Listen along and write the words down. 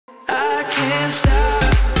can't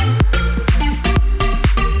stop.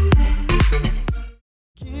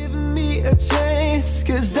 Give me a chance,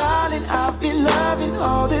 'cause darling, I've been loving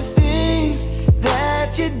all the things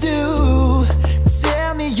that you do.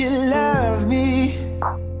 Tell me you love me,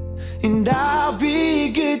 and I'll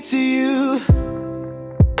be good to you.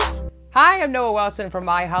 Hi, I'm Noah Wilson from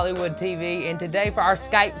My Hollywood TV, and today for our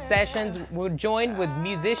Skype sessions, we're joined with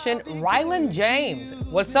musician Ryland James.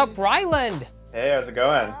 What's up, Ryland? Hey, how's it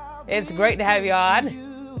going? It's great to have you on.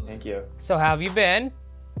 Thank you. So how have you been?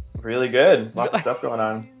 Really good. Lots of stuff going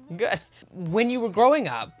on. Good. When you were growing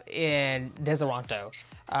up in Deseronto,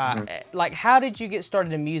 like how did you get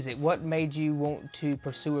started in music? What made you want to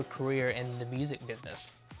pursue a career in the music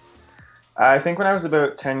business? I think when I was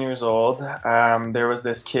about 10 years old, there was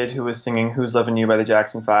this kid who was singing Who's Lovin' You by the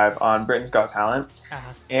Jackson 5 on Britain's Got Talent.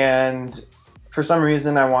 And for some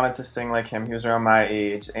reason, I wanted to sing like him. He was around my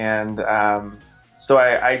age. And so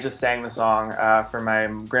I just sang the song for my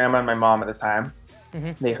grandma and my mom at the time.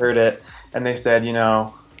 They heard it and they said, you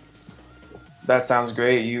know, that sounds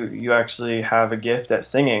great. You actually have a gift at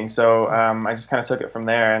singing. So I just kind of took it from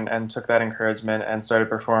there and took that encouragement and started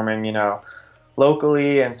performing, you know,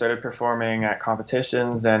 locally, and started performing at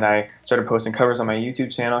competitions, and I started posting covers on my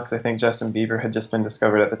YouTube channel because I think Justin Bieber had just been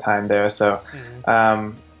discovered at the time there. So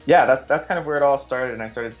yeah, that's kind of where it all started, and I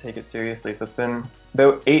started to take it seriously. So it's been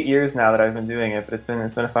about 8 years now that I've been doing it, but it's been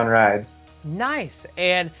a fun ride. Nice.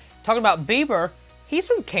 And talking about Bieber, he's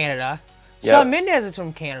from Canada. Shawn Mendes is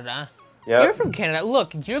from Canada. You're from Canada.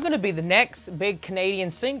 Look, you're going to be the next big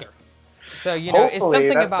Canadian singer. So you know, hopefully,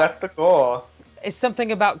 that's the goal. It's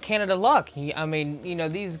something about Canada luck. I mean, you know,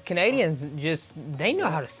 these Canadians just, they know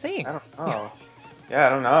how to sing. I don't know. Yeah, I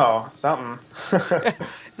don't know. Something.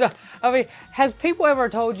 So, I mean, has people ever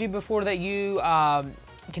told you before that you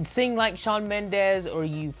can sing like Shawn Mendes, or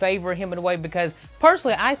you favor him in a way? Because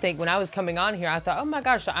personally, I think when I was coming on here, I thought, oh my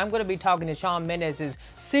gosh, I'm going to be talking to Shawn Mendes'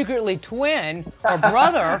 secretly twin or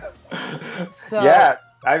brother. So yeah.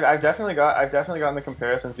 I've definitely gotten the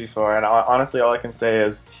comparisons before, and honestly, all I can say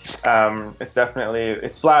is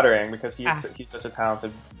it's flattering because he's such a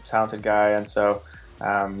talented guy, and so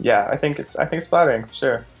yeah, I think it's flattering for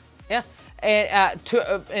sure. Yeah,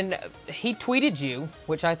 and he tweeted you,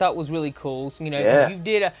 which I thought was really cool. So, you know,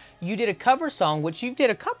 you did a cover song, which you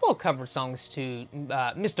did a couple of cover songs to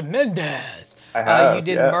Mr. Mendes. I have, you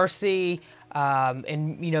did Mercy.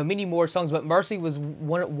 And you know, many more songs, but Mercy was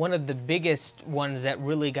one of the biggest ones that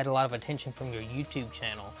really got a lot of attention from your YouTube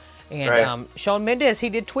channel. And Shawn Mendes, he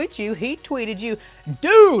did tweet you. He tweeted you,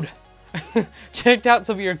 dude, checked out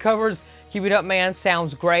some of your covers. Keep it up, man.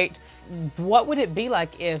 Sounds great. What would it be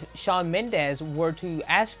like if Shawn Mendes were to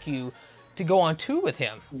ask you to go on tour with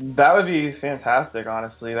him? That would be fantastic.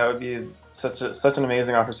 Honestly, that would be such an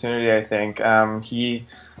amazing opportunity. I think he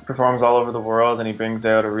performs all over the world, and he brings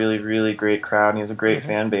out a really great crowd, and he has a great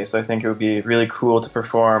fan base. So I think it would be really cool to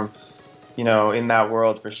perform, you know, in that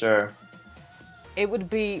world for sure. It would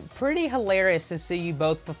be pretty hilarious to see you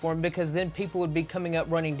both perform, because then people would be coming up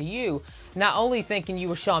running to you, not only thinking you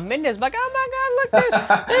were Shawn Mendes, but like, oh my God,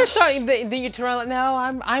 look, there's Shawn. Then you turn around like,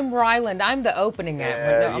 no, I'm Ryland. I'm the opening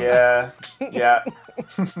act. No, yeah.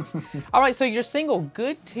 All right, so your single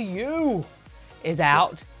 "Good to You" is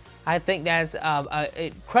out. I think that's an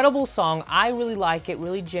incredible song. I really like it,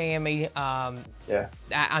 really jammy. I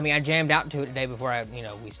mean, I jammed out to it today before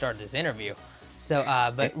we started this interview. So,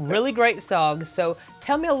 but really great song. So,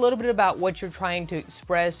 tell me a little bit about what you're trying to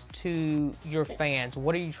express to your fans.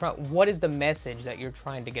 What is the message that you're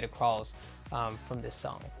trying to get across from this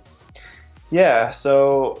song? Yeah,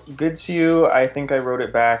 so Good to You, I think I wrote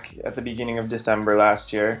it back at the beginning of December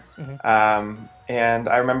last year. And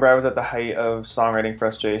I remember I was at the height of songwriting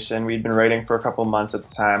frustration. We'd been writing for a couple months at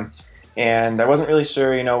the time, and I wasn't really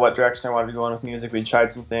sure, you know, what direction I wanted to go in with music. We'd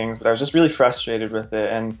tried some things, but I was just really frustrated with it.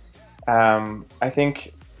 And I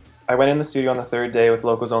think I went in the studio on the third day with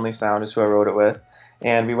Locals Only Sound, is who I wrote it with.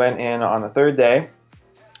 And we went in on the third day,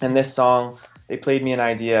 and this song, they played me an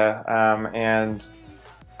idea, and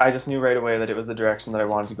I just knew right away that it was the direction that I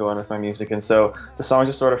wanted to go in with my music. And so the song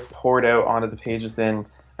just sort of poured out onto the page within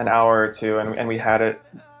an hour or two, and we had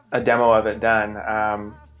a demo of it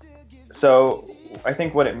done. So I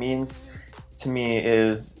think what it means to me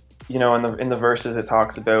is, you know, in the verses it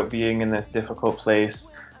talks about being in this difficult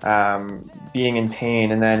place, being in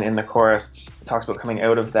pain, and then in the chorus it talks about coming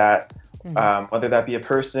out of that, whether that be a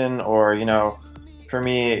person or, you know, for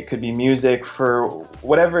me it could be music. For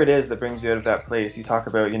whatever it is that brings you out of that place, you talk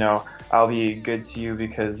about, you know, I'll be good to you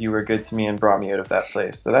because you were good to me and brought me out of that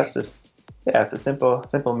place. So that's just, yeah, it's a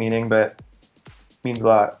simple meaning, but means a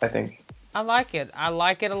lot, I think. I like it. I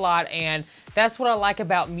like it a lot, and that's what I like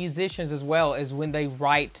about musicians as well, is when they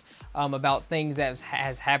write about things that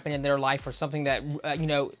has happened in their life or something that you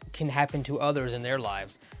know, can happen to others in their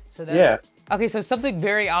lives. So that's, yeah. Okay, so something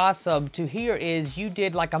very awesome to hear is you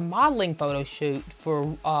did like a modeling photo shoot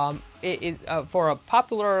for for a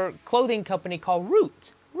popular clothing company called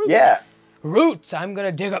Roots. Yeah. Roots. I'm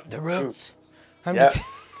gonna dig up the roots. I'm Yep. just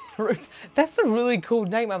Roots. That's a really cool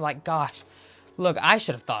name. I'm like, gosh, look, I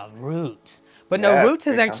should have thought of Roots. But no, Yeah, Roots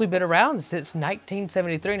has very actually been around since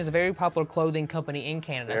 1973 and is a very popular clothing company in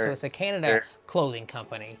Canada. So it's a Canada clothing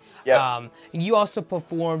company. Yep. You also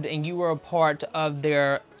performed and you were a part of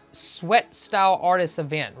their Sweat Style Artist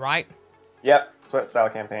event, right? Yep. Sweat Style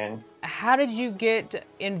campaign. How did you get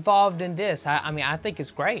involved in this? I mean, I think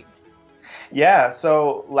it's great. Yeah,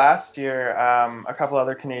 so last year, a couple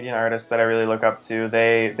other Canadian artists that I really look up to,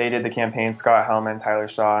 they did the campaign, Scott Hellman, Tyler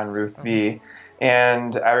Shaw, and Ruth B.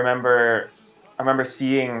 And I remember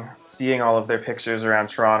seeing all of their pictures around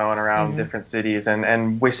Toronto and around different cities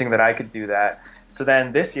and wishing that I could do that. So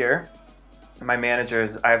then this year, I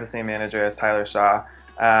have the same manager as Tyler Shaw,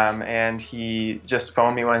 and he just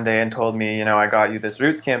phoned me one day and told me, you know, I got you this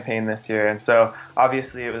Roots campaign this year. And so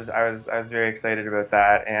obviously I was very excited about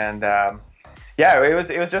that. And yeah, it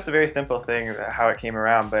was just a very simple thing how it came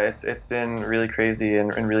around, but it's been really crazy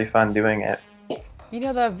and really fun doing it. You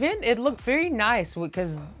know, the event, it looked very nice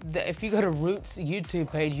because if you go to Roots YouTube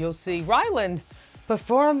page, you'll see Ryland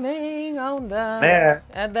performing on the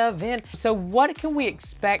event. So what can we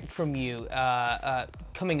expect from you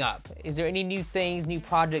coming up? Is there any new things, new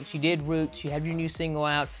projects? You did Roots, you have your new single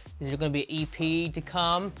out. Is there going to be an EP to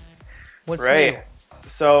come? What's new?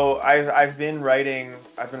 So I've been writing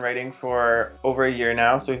for over a year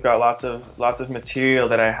now. So we've got lots of material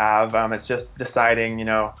that I have. It's just deciding, you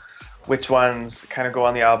know, which ones kind of go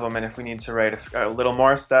on the album and if we need to write a little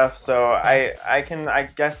more stuff. So I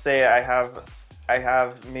guess say I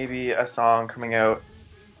have maybe a song coming out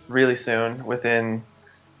really soon, within,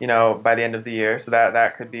 you know, by the end of the year. So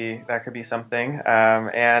that could be something.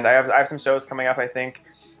 And I have some shows coming up, I think,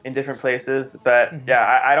 in different places. But yeah,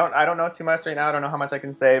 I don't know too much right now. I don't know how much I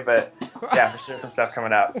can say, but yeah, for sure some stuff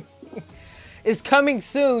coming up. It's coming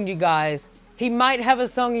soon, you guys. He might have a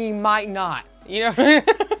song and he might not. You know?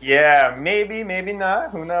 Yeah, maybe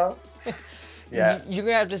not. Who knows? Yeah. You're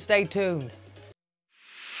gonna have to stay tuned.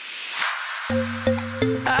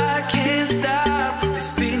 I can't stop, this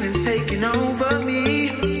feeling's taking over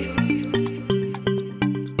me.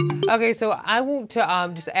 Okay, so I want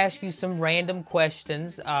to just ask you some random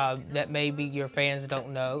questions that maybe your fans don't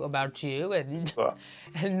know about you, and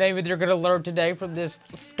and maybe they're gonna learn today from this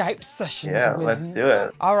Skype session. Yeah, let's do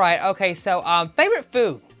it. All right. Okay. So, favorite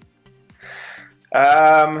food.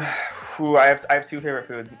 I have two favorite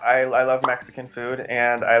foods. I love Mexican food,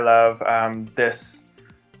 and I love this.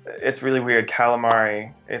 It's really weird,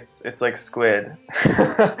 calamari. It's like squid.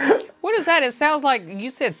 What is that? It sounds like you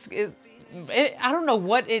said. I don't know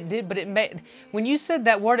what it did, but it made, when you said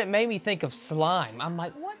that word, it made me think of slime. I'm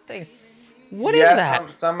like, what is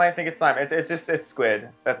that? Some might think it's slime. It's squid.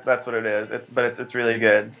 That's what it is. It's really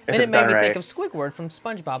good. And it made me think of Squidward from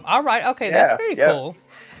SpongeBob. All right. Okay, that's very cool.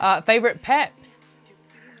 Favorite pet.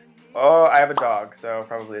 Oh, I have a dog, so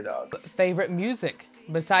probably a dog. Favorite music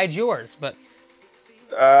besides yours, but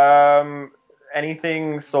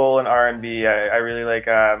anything soul and R&B. I really like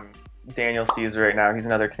Daniel Caesar right now. He's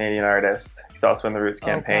another Canadian artist. He's also in the Roots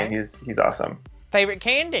campaign. Okay. He's awesome. Favorite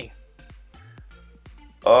candy.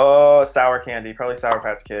 Oh, sour candy, probably Sour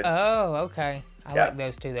Patch Kids. Oh, okay. I like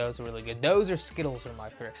those two. Those are really good. Those are Skittles are my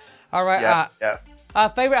favorite. All right.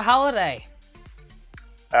 Favorite holiday.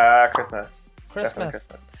 Christmas. Definitely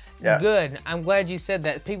Christmas. Yeah. Good. I'm glad you said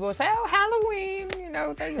that. People will say, "Oh, Halloween," you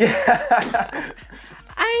know. I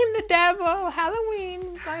am the devil.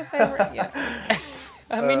 Halloween, my favorite. Yeah.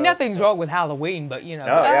 I mean, nothing's wrong with Halloween, but you know.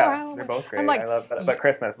 No, yeah, Halloween. they're both great. Like, I love that, but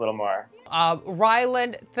Christmas a little more.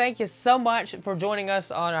 Ryland, thank you so much for joining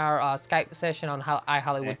us on our Skype session on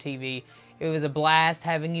iHollywood TV. It was a blast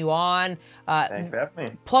having you on. Thanks for having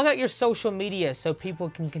me. Plug out your social media so people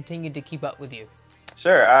can continue to keep up with you.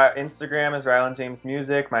 Sure. Instagram is Ryland James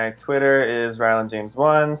Music. My Twitter is Ryland James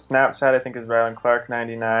 1. Snapchat I think is Ryland Clark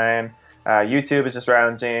 99. YouTube is just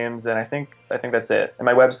Ryland James, and I think that's it. And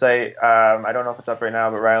my website, I don't know if it's up right now,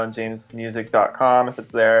 but RylandJamesMusic.com if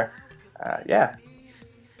it's there. Yeah.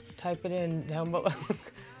 Type it in down below.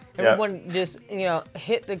 Everyone just, you know,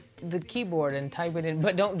 hit the keyboard and type it in,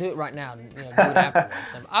 but don't do it right now. You know, do it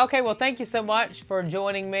afterwards. Okay, well, thank you so much for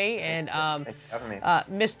joining me. And thanks for having me.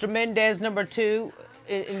 Mr. Mendes #2,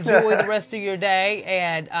 enjoy the rest of your day,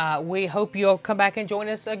 and we hope you'll come back and join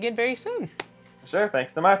us again very soon. Sure.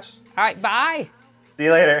 Thanks so much. All right. Bye. See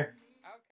you later.